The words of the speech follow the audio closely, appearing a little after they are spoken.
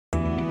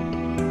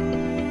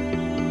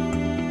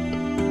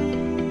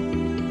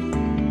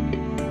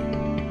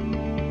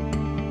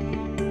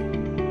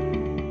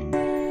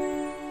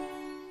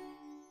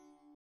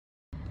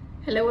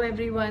Hello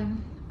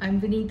everyone, I'm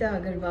Vinita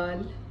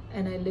Agrawal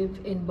and I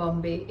live in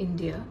Bombay,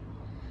 India.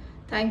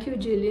 Thank you,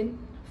 Jillian,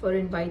 for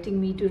inviting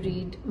me to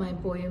read my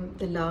poem,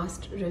 The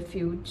Last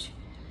Refuge,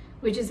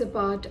 which is a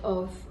part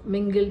of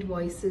Mingled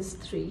Voices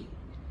 3.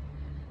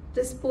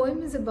 This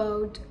poem is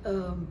about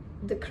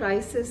the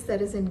crisis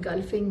that is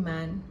engulfing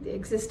man, the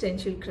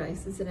existential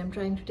crisis, and I'm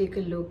trying to take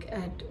a look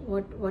at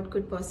what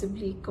could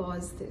possibly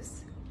cause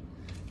this.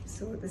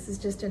 So this is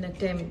just an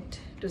attempt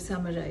to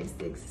summarize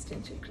the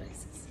existential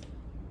crisis.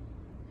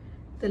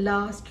 The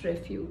last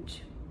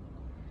refuge.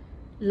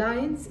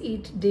 Lions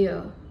eat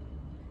deer,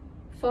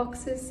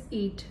 foxes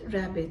eat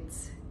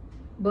rabbits,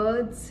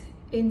 birds,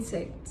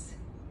 insects,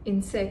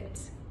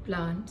 insects,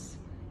 plants,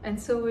 and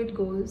so it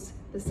goes,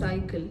 the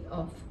cycle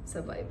of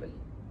survival.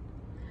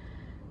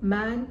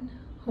 Man,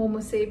 Homo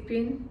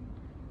sapien,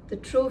 the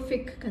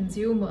trophic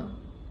consumer,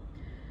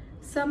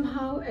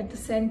 somehow at the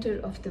center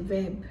of the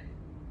web,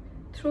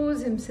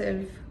 throws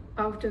himself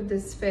out of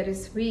this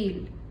Ferris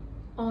wheel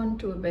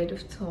onto a bed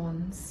of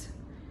thorns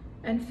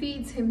and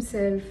feeds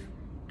himself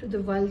to the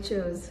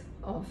vultures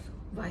of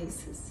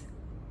vices.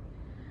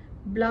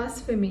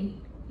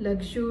 Blasphemy,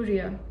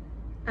 luxuria,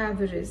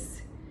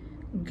 avarice,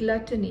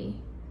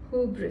 gluttony,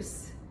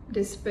 hubris,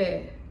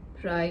 despair,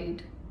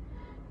 pride,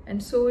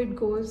 and so it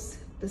goes,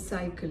 the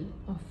cycle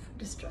of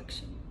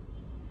destruction.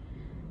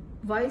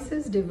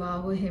 Vices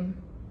devour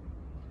him,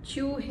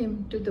 chew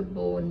him to the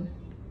bone.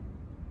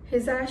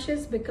 His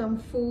ashes become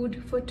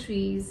food for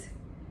trees,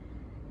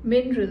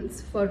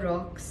 minerals for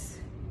rocks,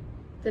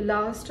 the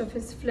last of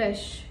his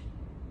flesh,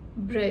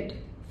 bread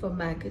for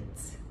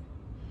maggots.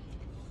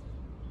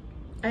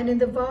 And in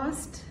the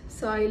vast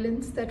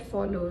silence that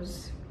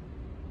follows,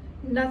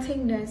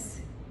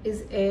 nothingness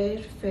is air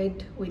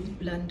fed with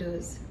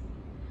blunders.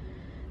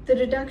 The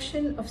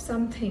reduction of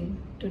something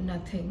to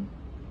nothing,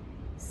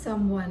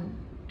 someone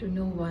to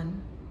no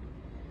one,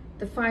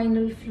 the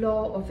final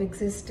flaw of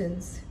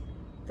existence,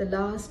 the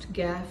last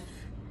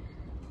gaffe,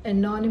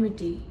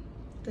 anonymity,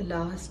 the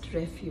last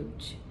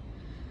refuge.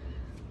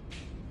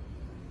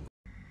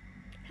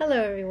 Hello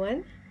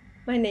everyone,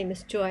 my name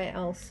is Joy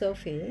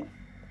Al-Sofi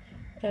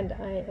and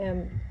I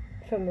am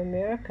from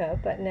America,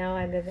 but now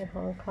I live in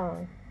Hong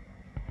Kong.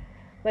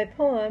 My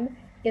poem,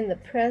 In the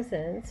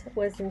Present,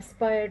 was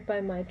inspired by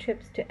my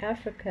trips to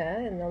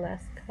Africa in the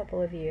last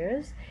couple of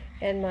years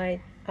and my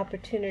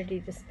opportunity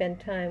to spend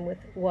time with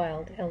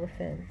wild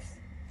elephants.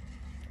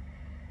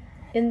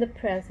 In the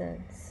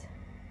present.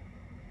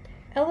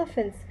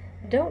 Elephants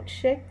don't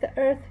shake the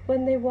earth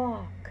when they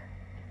walk.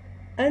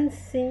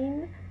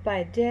 Unseen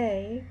by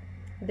day,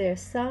 their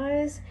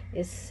size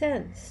is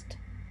sensed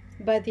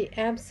by the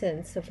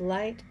absence of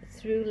light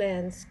through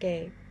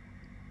landscape.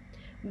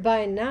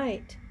 By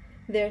night,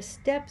 their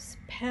steps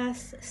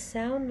pass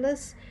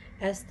soundless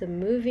as the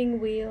moving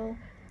wheel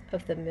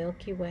of the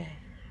Milky Way.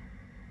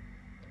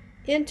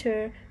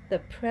 Enter the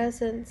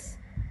presence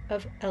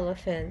of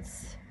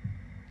elephants,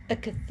 a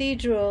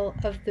cathedral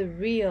of the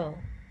real,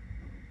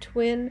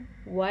 twin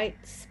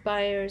white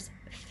spires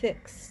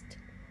fixed,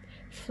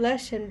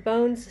 flesh and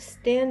bones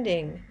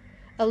standing,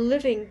 a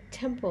living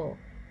temple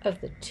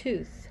of the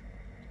tooth,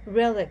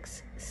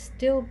 relics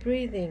still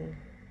breathing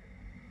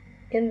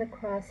in the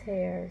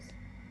crosshairs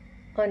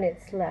on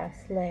its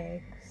last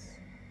legs.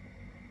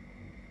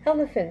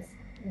 Elephants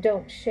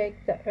don't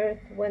shake the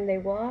earth when they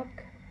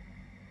walk.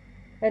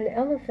 An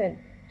elephant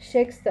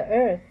shakes the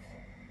earth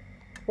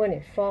when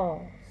it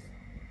falls.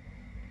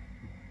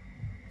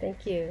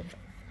 Thank you.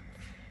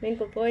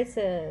 Mingled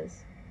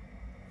Voices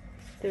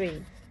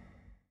 3.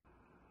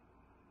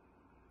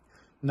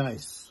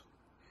 Nice.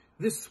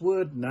 This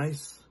word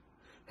nice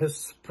has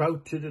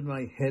sprouted in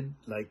my head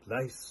like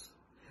lice,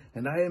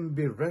 and I am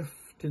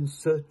bereft in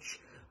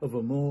search of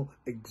a more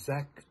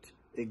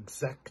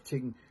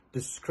exacting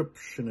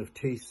description of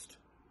taste.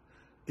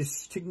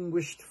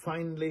 Distinguished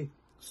finely,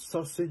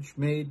 sausage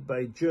made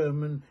by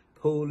German,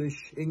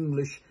 Polish,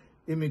 English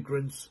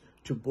immigrants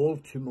to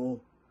Baltimore,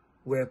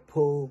 where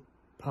Poe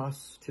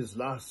passed his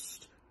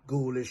last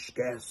ghoulish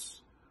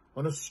gas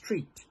on a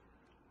street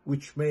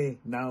which may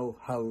now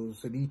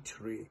house an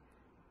eatery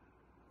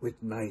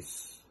with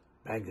nice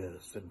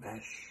bangers and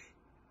mash.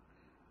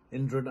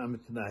 Indran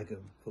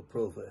Amirthanayagam for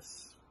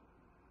Proverse.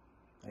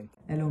 Thank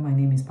you. Hello, my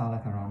name is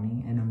Paola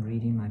Caronni and I'm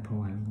reading my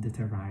poem, The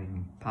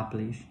Terrarium,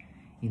 published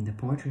in the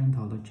Poetry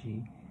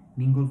Anthology,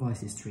 Mingled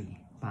Voices 3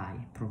 by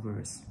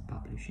Proverse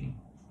Publishing.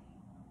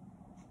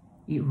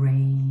 It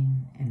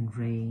rained and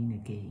rained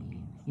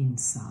again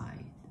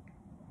inside,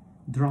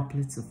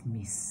 droplets of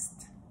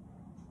mist,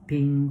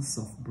 pings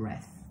of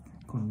breath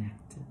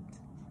connected.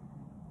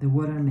 The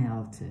water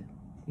melted,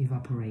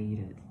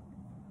 evaporated,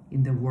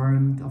 in the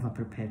warmth of a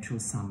perpetual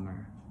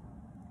summer.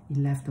 It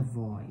left a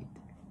void,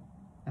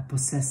 a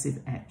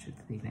possessive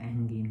adjective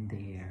hanging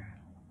there.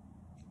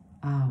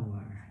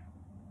 Hour,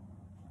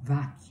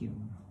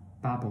 vacuum,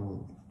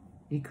 bubble,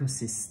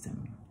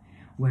 ecosystem,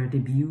 where the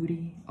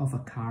beauty of a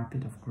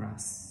carpet of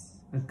grass,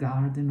 a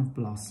garden of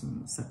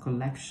blossoms, a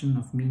collection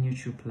of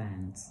miniature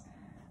plants,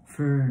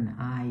 fern,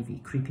 ivy,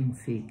 creeping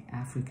fig,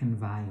 African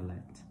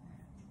violet,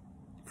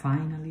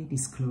 finally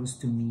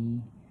disclosed to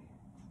me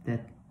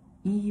that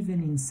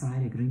even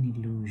inside a green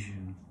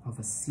illusion of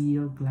a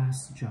sealed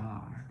glass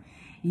jar,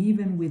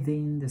 even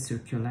within the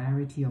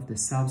circularity of the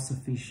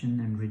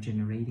self-sufficient and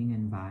regenerating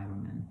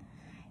environment,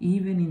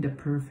 even in the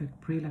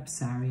perfect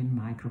prelapsarian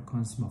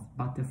microcosm of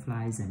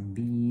butterflies and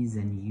bees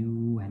and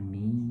you and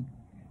me,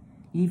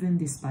 even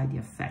despite the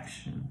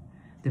affection,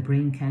 the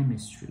brain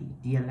chemistry,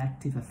 the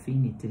elective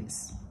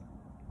affinities,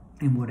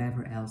 and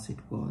whatever else it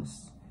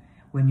was,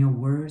 when your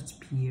words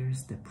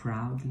pierce the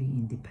proudly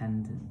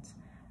independent,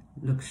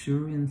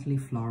 luxuriantly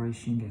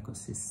flourishing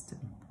ecosystem,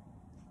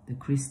 the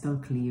crystal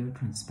clear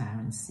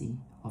transparency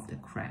of the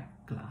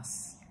cracked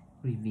glass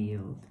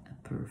revealed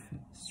a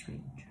perfect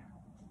stranger.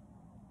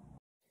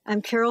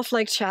 I'm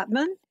Flake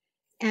Chapman,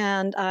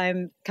 and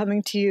I'm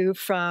coming to you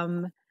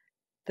from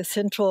the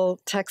central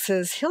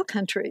Texas hill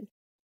country,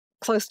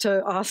 close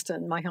to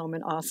Austin, my home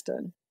in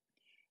Austin.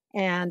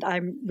 And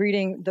I'm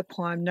reading the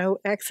poem No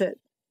Exit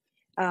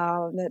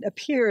that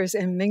appears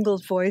in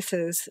Mingled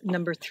Voices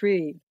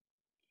 #3.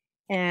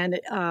 And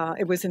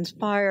it was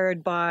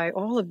inspired by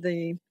all of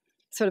the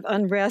sort of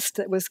unrest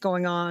that was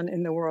going on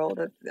in the world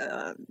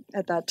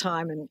at that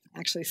time, and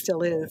actually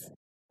still is.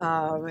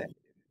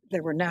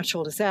 There were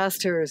natural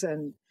disasters,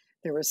 and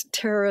there was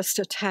terrorist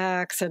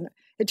attacks, and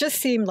it just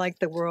seemed like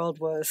the world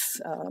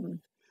was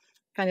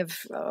kind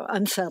of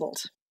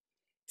unsettled.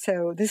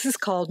 So this is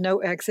called No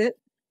Exit.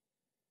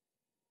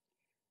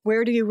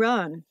 Where do you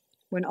run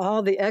when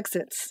all the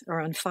exits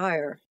are on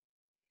fire?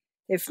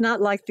 It's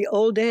not like the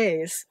old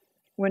days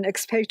when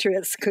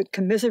expatriates could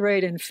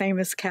commiserate in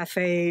famous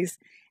cafes,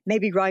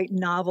 maybe write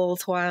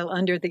novels while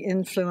under the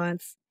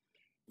influence.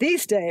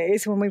 These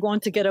days, when we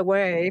want to get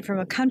away from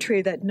a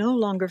country that no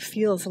longer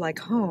feels like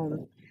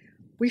home,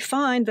 we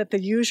find that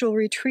the usual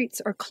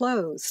retreats are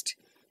closed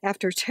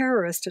after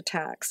terrorist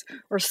attacks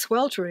or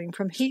sweltering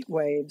from heat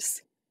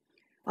waves.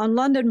 On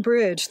London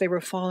Bridge, they were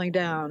falling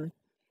down.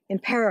 In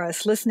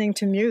Paris, listening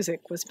to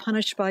music was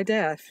punished by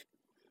death.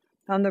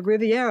 On the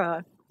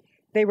Riviera,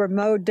 they were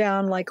mowed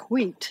down like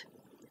wheat.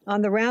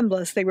 On the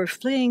Ramblas, they were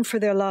fleeing for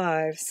their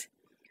lives.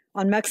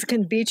 On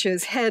Mexican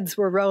beaches, heads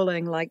were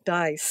rolling like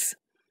dice.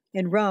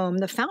 In Rome,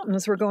 the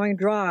fountains were going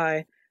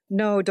dry.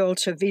 No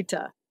dolce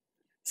vita.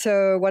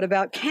 So what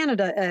about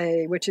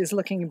Canada, which is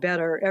looking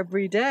better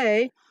every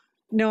day,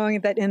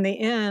 knowing that in the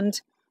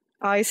end,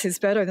 ice is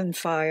better than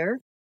fire?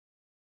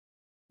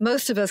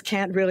 Most of us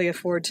can't really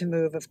afford to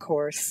move, of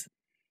course.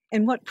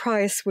 And what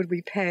price would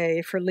we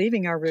pay for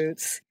leaving our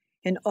roots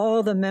and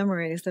all the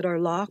memories that are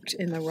locked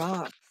in the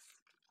rocks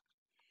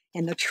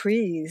and the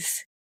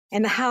trees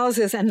and the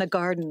houses and the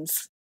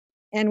gardens?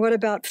 And what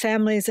about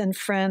families and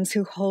friends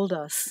who hold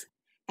us,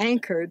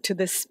 anchored to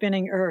this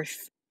spinning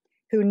earth,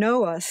 who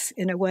know us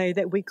in a way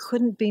that we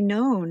couldn't be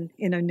known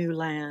in a new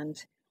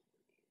land?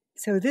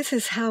 So this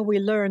is how we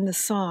learn the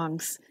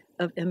songs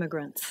of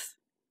immigrants.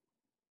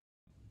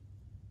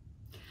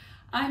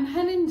 I'm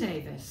Helen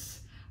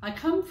Davis. I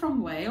come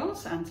from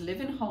Wales and live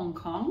in Hong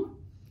Kong.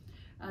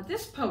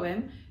 This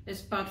poem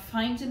is about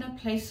finding a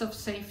place of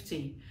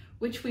safety,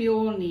 which we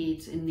all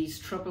need in these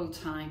troubled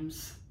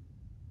times.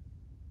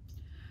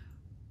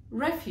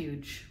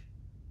 Refuge,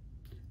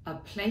 a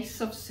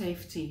place of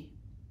safety.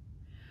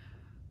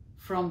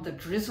 From the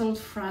drizzled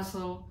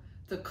frazzle,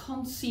 the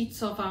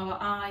conceits of our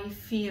eye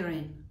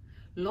fearing,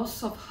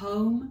 loss of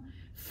home,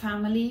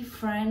 family,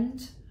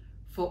 friend,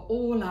 for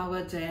all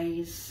our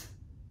days.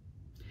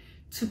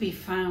 To be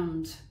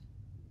found,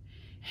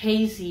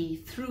 hazy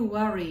through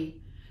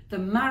worry, the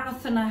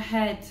marathon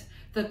ahead,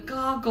 the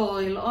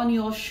gargoyle on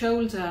your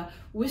shoulder,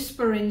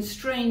 whispering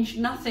strange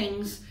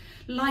nothings,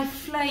 life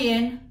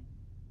flaying.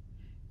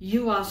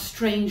 You are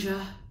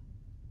stranger.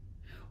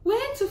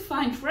 Where to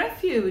find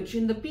refuge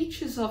in the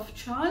beaches of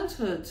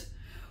childhood,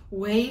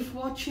 wave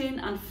watching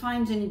and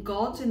finding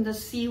God in the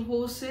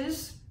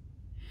seahorses?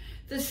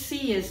 The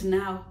sea is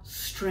now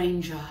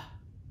stranger.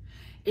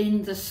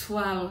 In the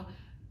swell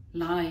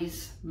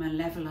lies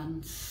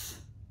malevolence.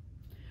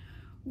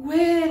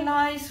 Where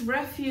lies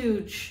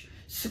refuge,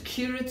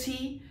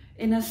 security,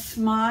 in a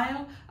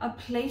smile, a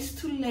place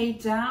to lay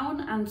down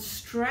and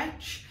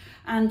stretch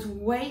and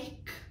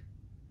wake?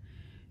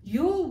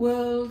 Your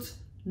world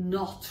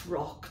not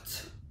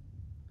rocked.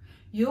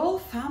 Your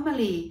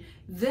family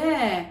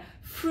there,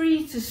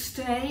 free to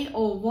stay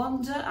or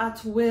wander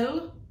at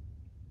will?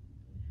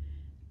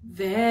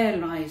 There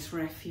lies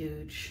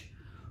refuge,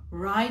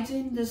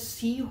 riding the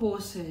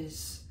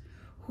seahorses,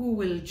 who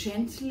will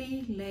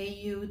gently lay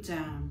you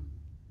down.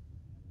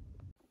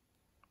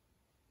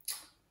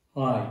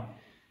 Hi,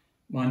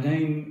 my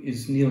name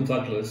is Neil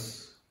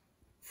Douglas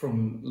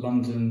from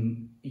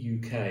London,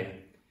 UK,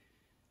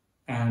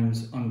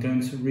 and I'm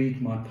going to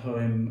read my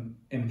poem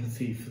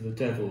Empathy for the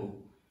Devil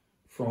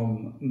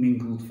from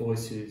Mingled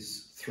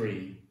Voices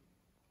 3.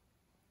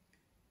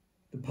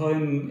 The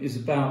poem is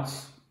about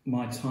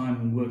my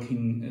time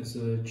working as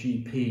a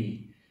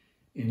GP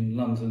in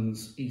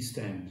London's East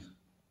End.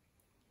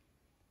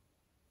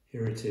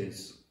 Here it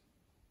is.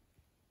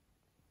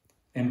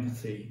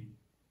 Empathy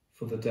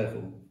for the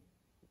Devil.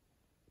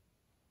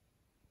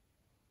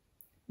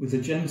 With a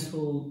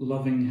gentle,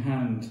 loving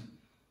hand,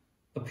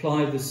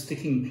 apply the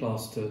sticking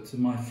plaster to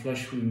my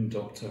flesh wound,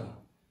 doctor,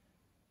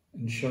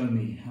 and show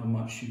me how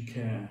much you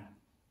care.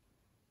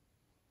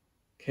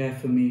 Care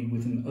for me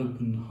with an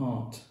open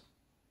heart.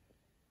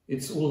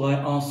 It's all I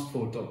ask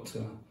for,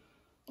 doctor.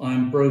 I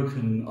am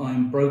broken,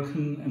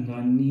 and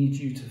I need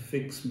you to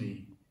fix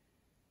me.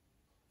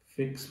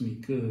 Fix me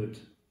good.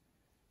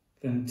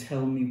 Then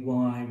tell me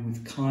why,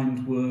 with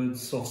kind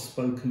words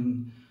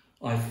soft-spoken,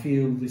 I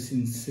feel this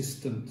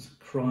insistent,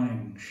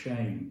 crying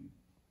shame.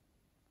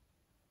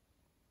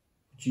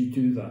 Would you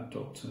do that,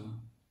 doctor?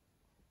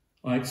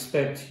 I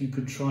expect you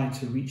could try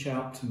to reach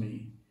out to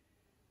me,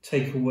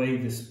 take away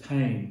this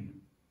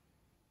pain,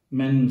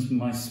 mend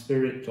my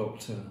spirit,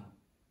 doctor.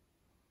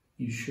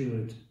 You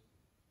should.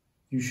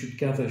 You should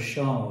gather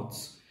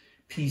shards,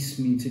 piece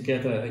me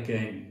together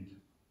again.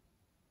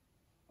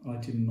 I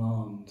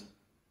demand,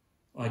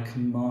 I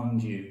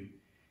command you,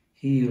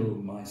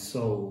 heal my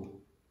soul,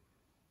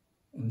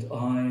 and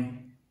I,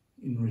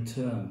 in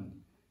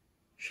return,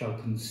 shall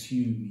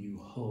consume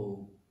you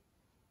whole.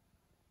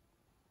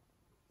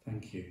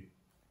 Thank you.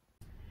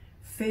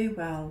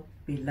 Farewell,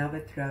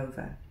 beloved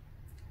rover,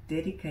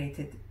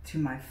 dedicated to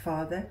my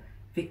father,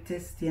 Victor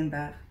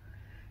Steenberg,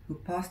 who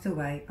passed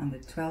away on the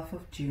 12th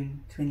of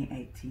June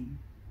 2018.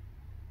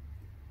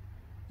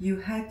 You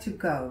had to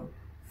go,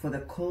 for the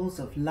calls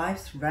of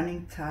life's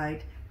running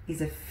tide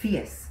is a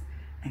fierce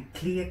and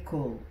clear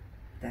call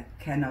that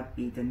cannot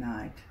be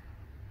denied.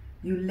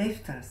 You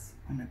left us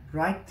on a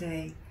bright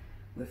day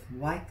with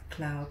white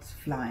clouds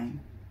flying,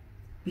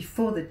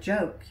 before the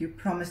joke you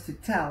promised to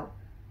tell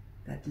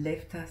that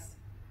left us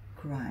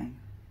crying.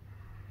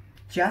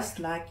 Just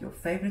like your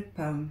favorite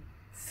poem,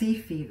 Sea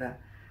Fever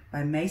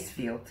by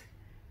Masefield,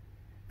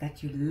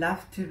 that you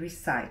loved to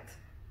recite,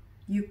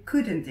 you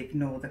couldn't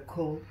ignore the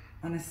call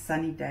on a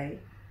sunny day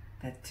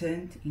that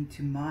turned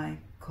into my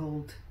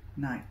cold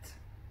night.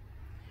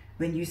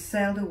 When you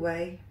sailed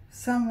away,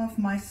 some of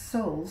my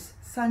soul's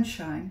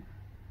sunshine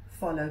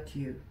followed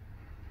you.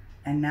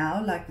 And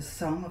now, like the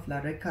song of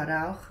La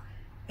Recarauch,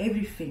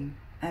 everything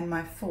and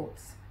my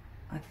thoughts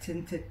are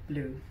tinted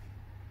blue.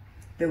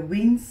 The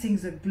wind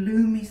sings a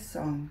gloomy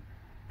song,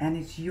 and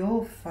it's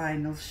your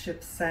final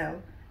ship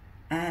sail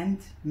and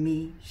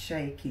me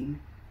shaking.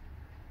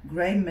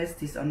 Grey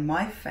mist is on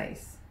my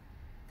face,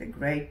 the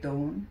grey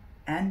dawn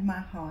and my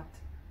heart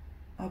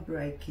are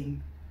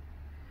breaking.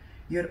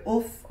 You're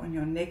off on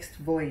your next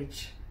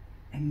voyage,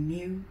 a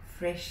new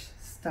fresh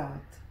start,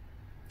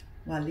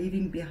 while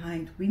leaving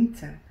behind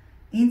winter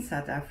in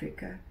South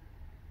Africa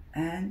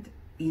and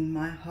in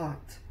my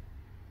heart.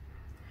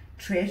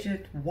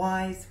 Treasured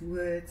wise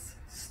words,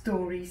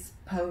 stories,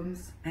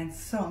 poems and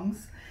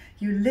songs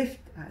you left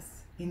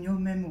us in your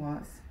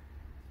memoirs.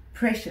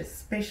 Precious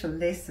special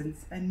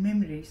lessons and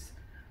memories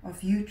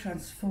of you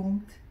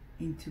transformed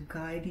into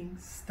guiding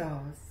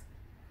stars.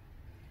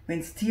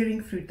 When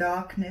steering through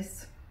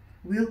darkness,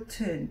 we'll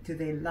turn to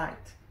their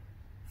light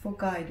for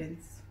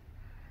guidance,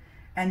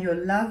 and your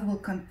love will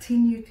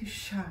continue to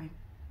shine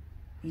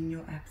in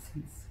your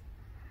absence.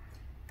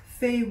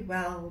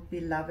 Farewell,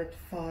 beloved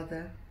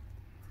father.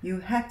 You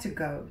had to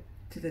go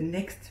to the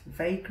next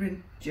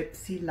vagrant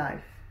gypsy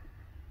life.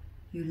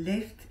 You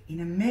left in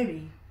a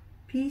merry,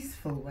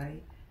 peaceful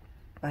way,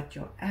 but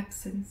your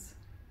absence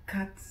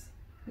cuts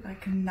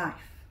like a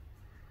knife.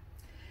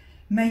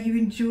 May you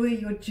enjoy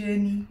your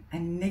journey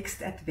and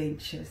next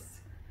adventures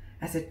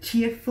as a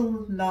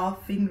cheerful,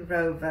 laughing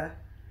rover,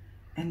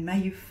 and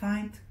may you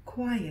find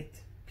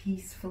quiet,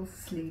 peaceful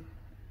sleep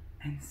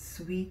and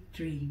sweet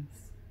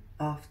dreams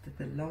after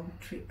the long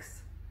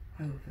trip's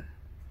over.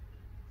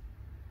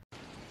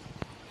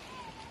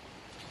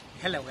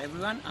 Hello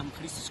everyone, I'm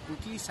Christos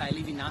Koukis. I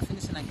live in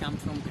Athens and I come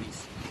from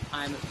Greece.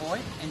 I am a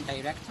poet and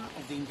director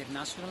of the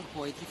International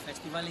Poetry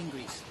Festival in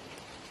Greece.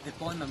 The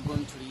poem I'm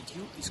going to read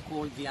you is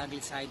called The Ugly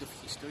Side of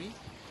History,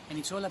 and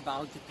it's all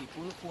about the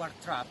people who are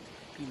trapped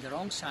in the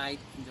wrong side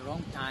in the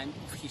wrong time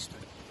of history.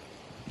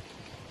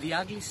 The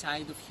ugly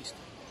side of history.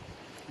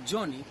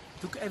 Johnny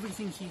took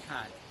everything he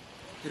had.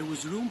 There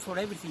was room for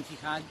everything he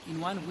had in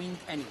one wind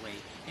anyway,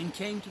 and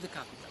came to the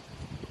capital.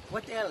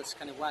 What else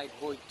can a white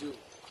boy do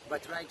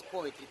but write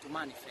poetry to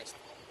manifest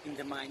in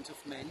the minds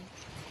of men?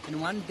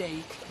 And one day,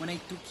 when I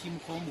took him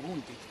home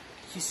wounded,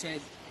 he said,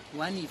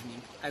 "One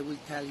evening I will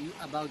tell you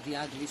about the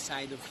ugly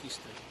side of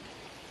history."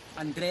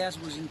 Andreas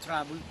was in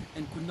trouble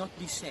and could not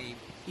be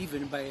saved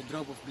even by a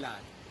drop of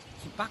blood.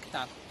 He packed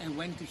up and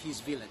went to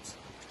his village,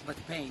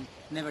 but pain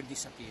never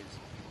disappears.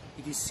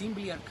 It is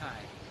simply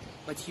archived,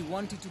 but he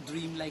wanted to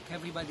dream like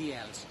everybody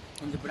else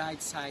on the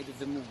bright side of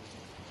the moon.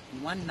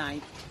 And one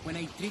night, when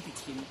I treated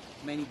him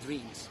many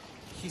drinks,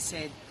 he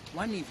said,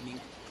 "One evening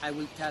I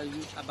will tell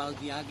you about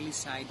the ugly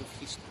side of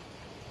history."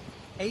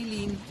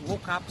 Aileen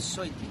woke up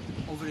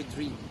sweating over a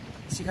dream.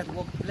 She had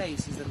walked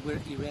places that were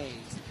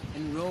erased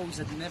and roads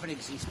that never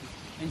existed,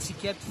 and she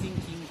kept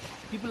thinking,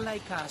 people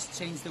like us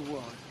change the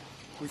world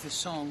with a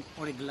song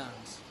or a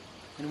glance.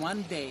 And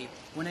one day,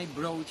 when I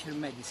brought her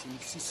medicine,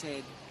 she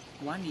said,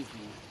 "One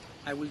evening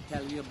I will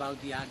tell you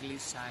about the ugly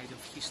side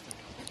of history."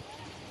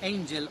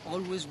 Angel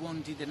always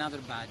wanted another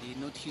body,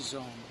 not his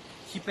own.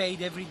 He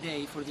paid every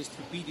day for the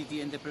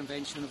stupidity and the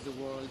prevention of the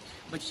world,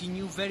 but he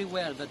knew very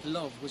well that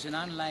love was an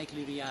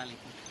unlikely reality,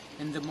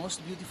 and the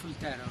most beautiful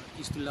terror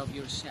is to love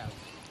yourself.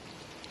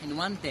 And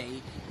one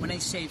day, when I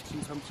saved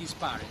him from his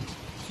parents,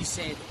 he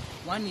said,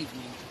 "One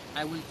evening,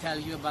 I will tell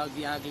you about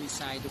the ugly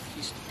side of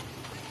history."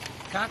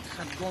 Kat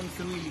had gone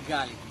through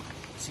illegality.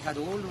 She had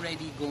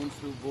already gone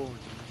through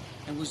boredom,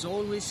 and was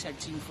always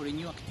searching for a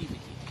new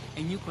activity,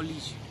 a new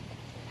collision.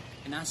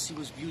 And as she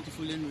was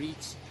beautiful and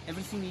rich,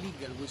 everything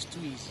legal was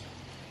too easy.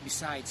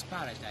 Besides,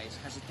 paradise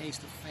has a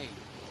taste of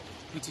failure,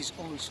 which is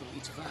also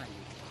its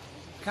value.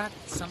 Kat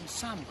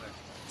somewhere,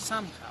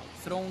 somehow,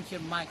 thrown her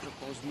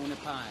microcosm on a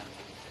pile,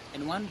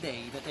 and one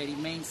day that I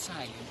remained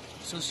silent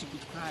so she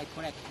could cry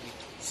correctly,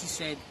 she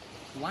said,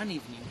 "One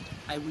evening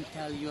I will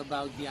tell you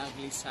about the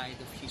ugly side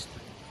of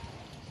history."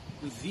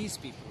 With these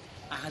people,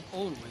 I had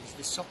always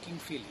the shocking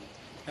feeling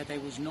that I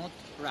was not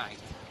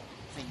right.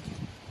 Thank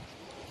you.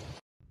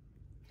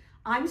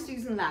 I'm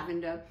Susan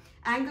Lavender,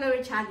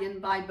 Anglo-Italian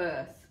by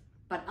birth,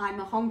 but I'm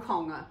a Hong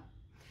Konger.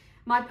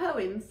 My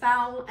poem,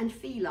 Foul and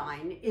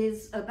Feline,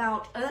 is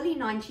about early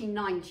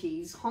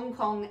 1990s Hong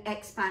Kong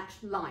expat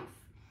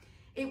life.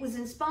 It was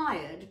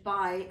inspired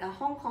by a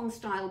Hong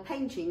Kong-style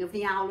painting of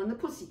the Owl and the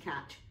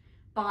Pussycat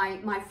by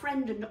my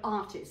friend and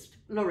artist,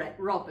 Laurette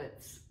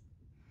Roberts.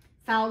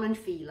 Foul and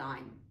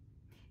Feline.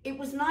 It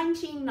was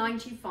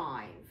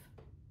 1995,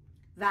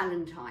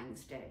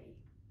 Valentine's Day.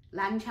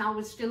 Lantau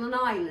was still an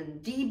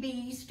island,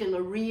 DB still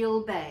a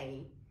real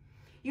bay.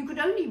 You could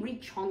only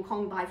reach Hong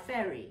Kong by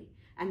ferry,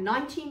 and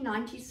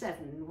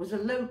 1997 was a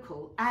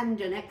local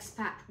and an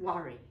expat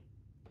worry.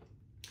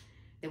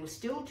 There were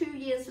still 2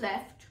 years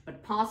left,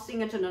 but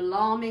passing at an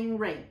alarming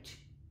rate,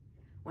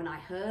 when I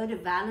heard a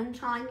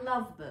Valentine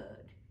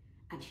lovebird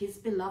and his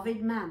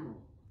beloved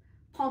mammal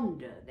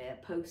ponder their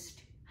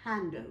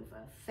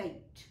post-handover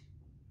fate.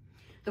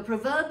 The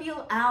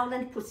proverbial owl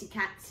and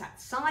pussycat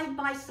sat side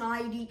by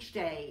side each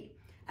day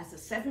as the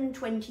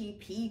 7:20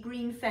 pea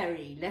green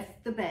ferry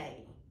left the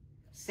bay.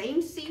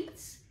 Same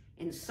seats,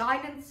 in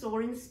silence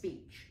or in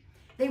speech.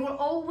 They were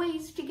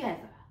always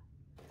together,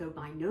 though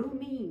by no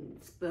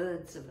means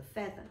birds of a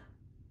feather.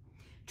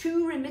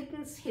 Two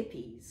remittance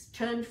hippies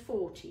turned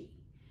 40,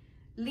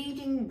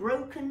 leading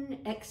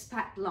broken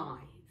expat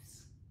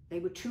lives.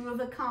 They were two of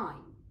a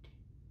kind.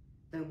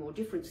 Though more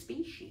different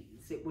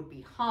species, it would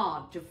be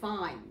hard to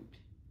find.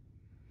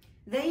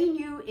 They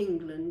knew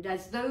England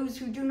as those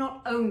who do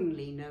not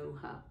only know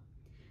her,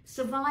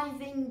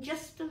 surviving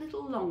just a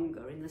little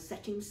longer in the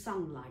setting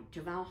sunlight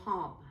of our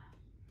harbour.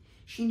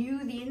 She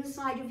knew the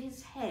inside of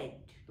his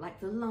head like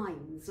the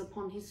lines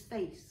upon his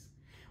face,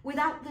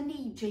 without the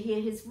need to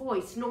hear his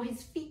voice nor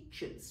his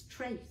features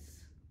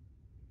trace.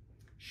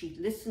 She'd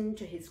listened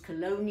to his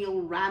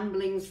colonial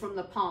ramblings from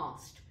the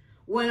past,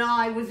 when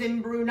I was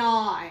in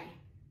Brunei,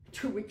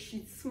 to which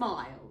she'd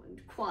smile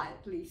and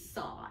quietly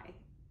sigh.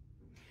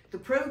 The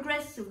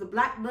progress of the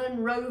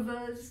Blackburn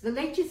Rovers, the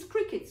latest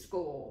cricket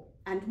score,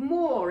 and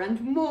more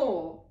and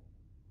more.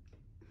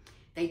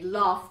 They'd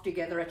laugh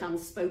together at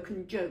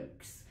unspoken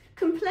jokes,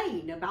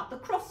 complain about the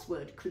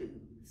crossword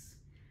clues,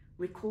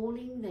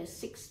 recalling their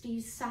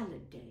 60s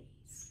salad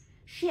days,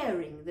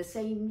 sharing the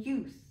same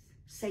youth,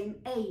 same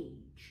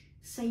age,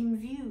 same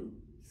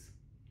views.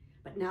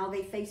 But now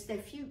they faced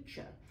their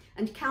future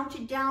and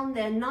counted down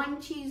their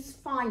 90s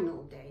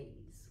final days.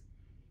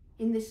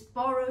 In this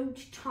borrowed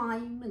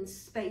time and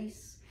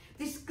space,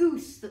 this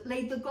goose that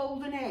laid the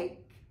golden egg,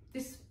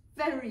 this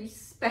very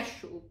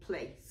special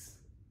place.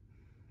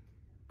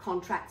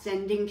 Contracts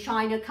ending,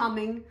 China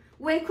coming,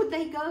 where could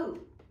they go?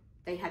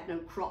 They had no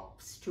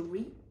crops to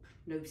reap,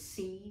 no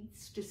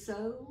seeds to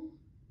sow,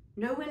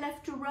 nowhere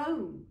left to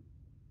roam.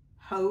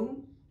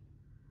 Home?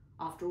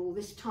 After all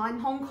this time,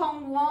 Hong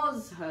Kong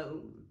was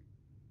home.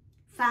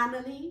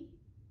 Family?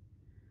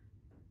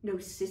 No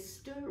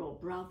sister or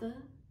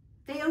brother.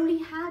 They only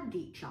had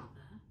each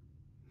other.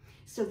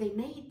 So they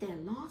made their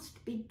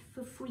last bid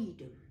for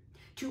freedom,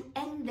 to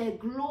end their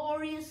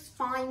glorious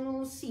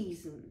final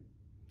season.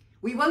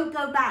 We won't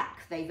go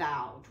back, they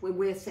vowed, when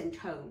we're sent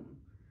home.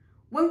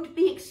 Won't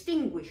be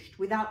extinguished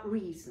without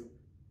reason.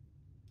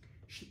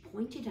 She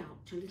pointed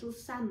out a little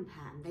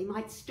sampan they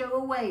might stow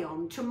away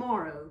on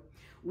tomorrow,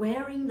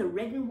 wearing the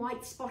red and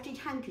white spotted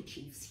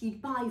handkerchiefs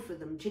he'd buy for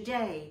them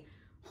today,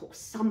 or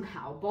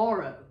somehow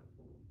borrow.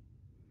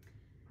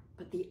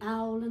 But the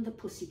owl and the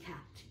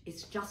pussycat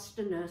is just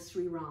a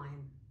nursery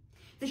rhyme.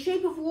 The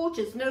Shape of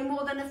Water's no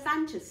more than a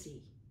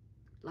fantasy.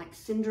 Like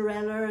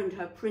Cinderella and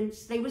her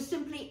prince, they were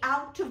simply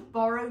out of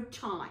borrowed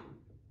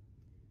time.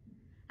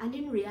 And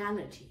in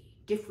reality,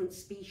 different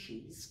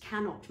species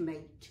cannot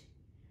mate,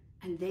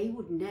 and they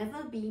would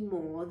never be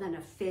more than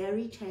a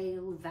fairy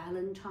tale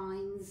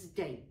Valentine's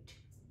date.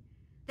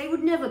 They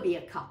would never be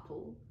a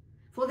couple,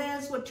 for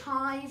theirs were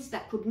ties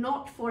that could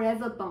not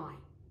forever bind.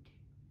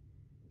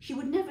 She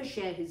would never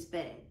share his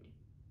bed,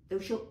 though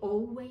she'll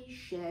always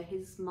share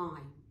his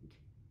mind.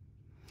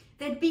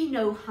 There'd be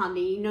no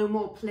honey, no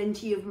more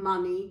plenty of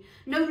money,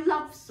 no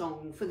love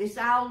song for this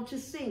owl to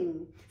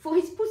sing, for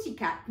his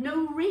pussycat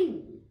no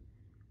ring.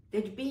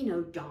 There'd be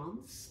no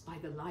dance by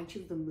the light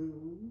of the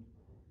moon,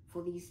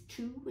 for these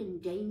two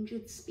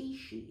endangered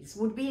species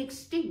would be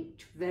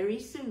extinct very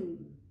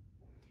soon.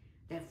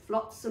 Their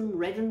flotsam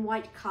red and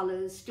white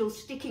colours, still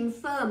sticking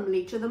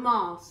firmly to the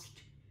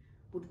mast,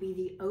 would be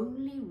the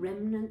only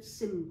remnant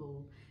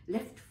symbol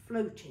left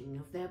floating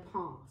of their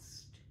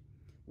past,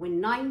 when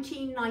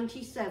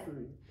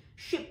 1997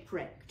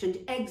 shipwrecked and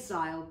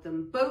exiled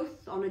them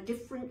both on a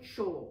different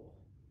shore,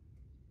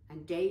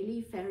 and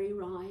daily ferry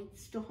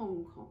rides to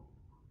Hong Kong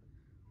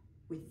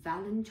with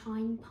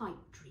Valentine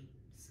pipe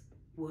dreams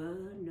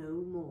were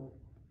no more.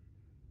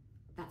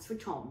 That's for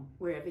Tom,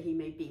 wherever he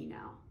may be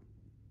now.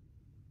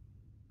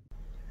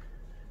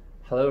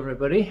 Hello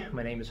everybody,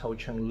 my name is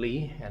Cheung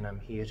Lee and I'm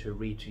here to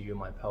read to you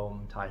my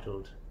poem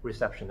titled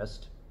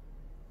Receptionist.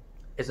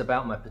 It's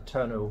about my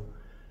paternal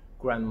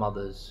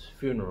grandmother's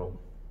funeral.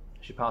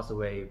 She passed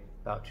away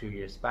about 2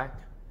 years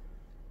back,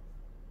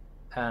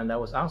 and I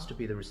was asked to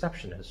be the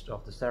receptionist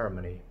of the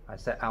ceremony. I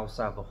sat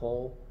outside the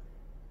hall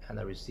and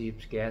I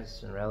received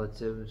guests and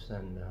relatives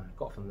and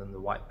got from them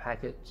the white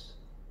packets.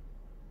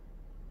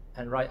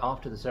 And right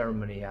after the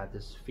ceremony I had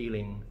this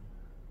feeling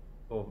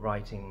of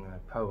writing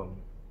a poem.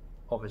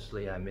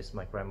 Obviously I miss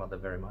my grandmother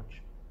very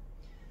much.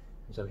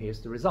 And so here's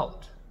the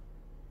result.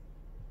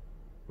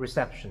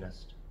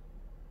 Receptionist.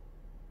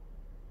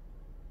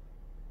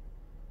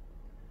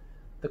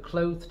 The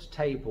clothed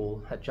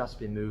table had just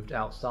been moved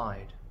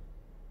outside.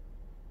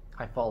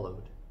 I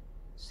followed,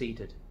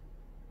 seated,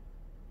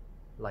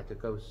 like a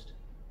ghost.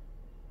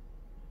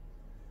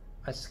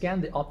 I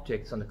scanned the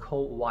objects on the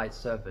cold white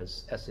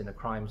surface as in a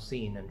crime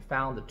scene and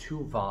found the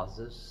two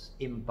vases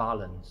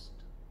imbalanced.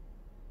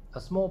 A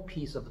small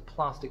piece of the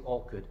plastic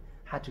orchid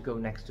had to go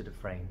next to the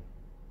frame.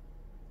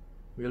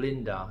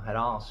 Melinda had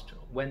asked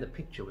when the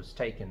picture was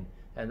taken,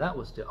 and that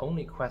was the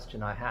only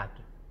question I had.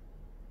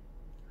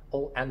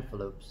 All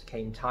envelopes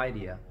came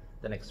tidier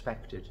than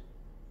expected,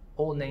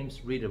 all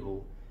names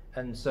readable,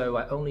 and so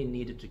I only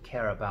needed to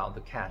care about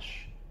the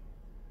cash.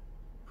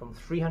 From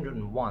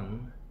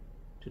 301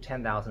 to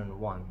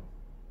 10,001.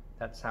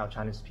 That's how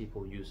Chinese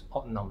people use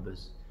odd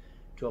numbers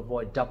to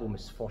avoid double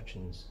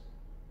misfortunes.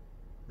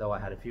 Though I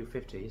had a few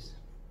 50s,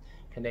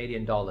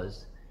 Canadian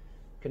dollars.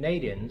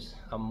 Canadians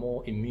are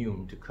more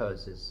immune to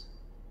curses.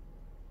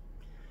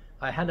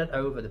 I handed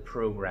over the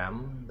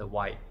program, the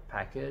white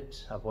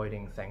packet,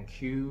 avoiding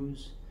thank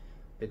yous.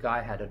 The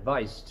guy had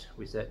advised.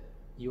 We said,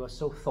 "You are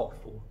so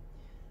thoughtful,"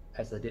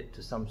 as I did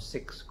to some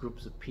 6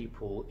 groups of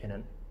people in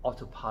an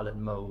autopilot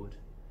mode.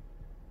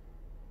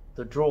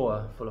 The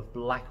drawer full of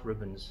black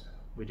ribbons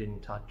we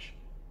didn't touch.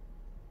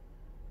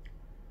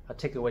 A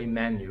takeaway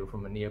menu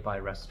from a nearby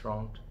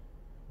restaurant,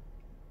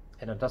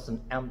 and a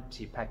dozen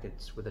empty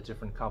packets with a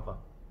different cover.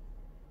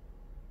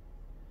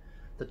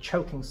 The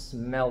choking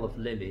smell of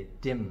lily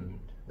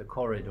dimmed the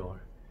corridor.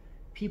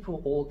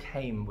 People all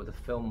came with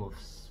a film of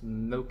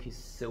smoky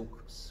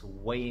silk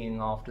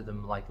swaying after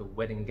them like a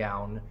wedding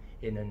gown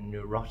in a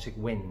neurotic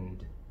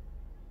wind.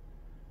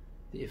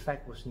 The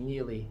effect was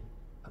nearly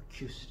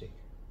acoustic.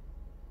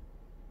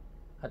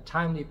 A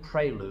timely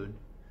prelude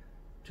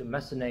to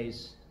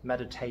Massenet's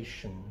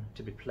Meditation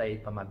to be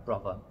played by my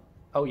brother.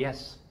 Oh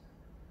yes,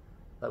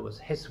 that was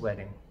his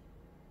wedding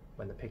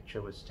when the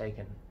picture was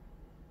taken,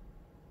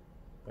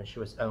 when she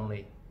was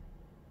only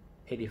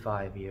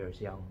 85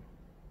 years young.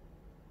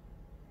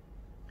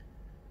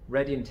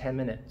 Ready in 10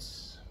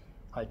 minutes,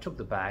 I took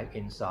the bag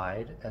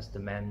inside as the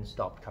men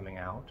stopped coming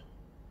out.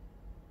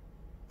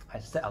 I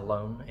sat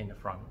alone in the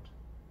front.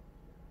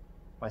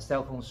 My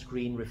cell phone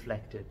screen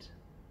reflected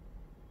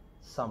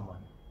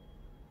someone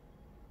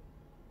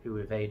who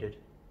evaded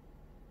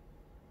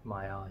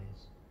my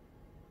eyes.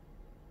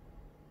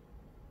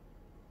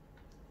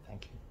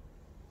 Thank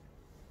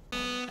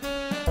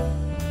you.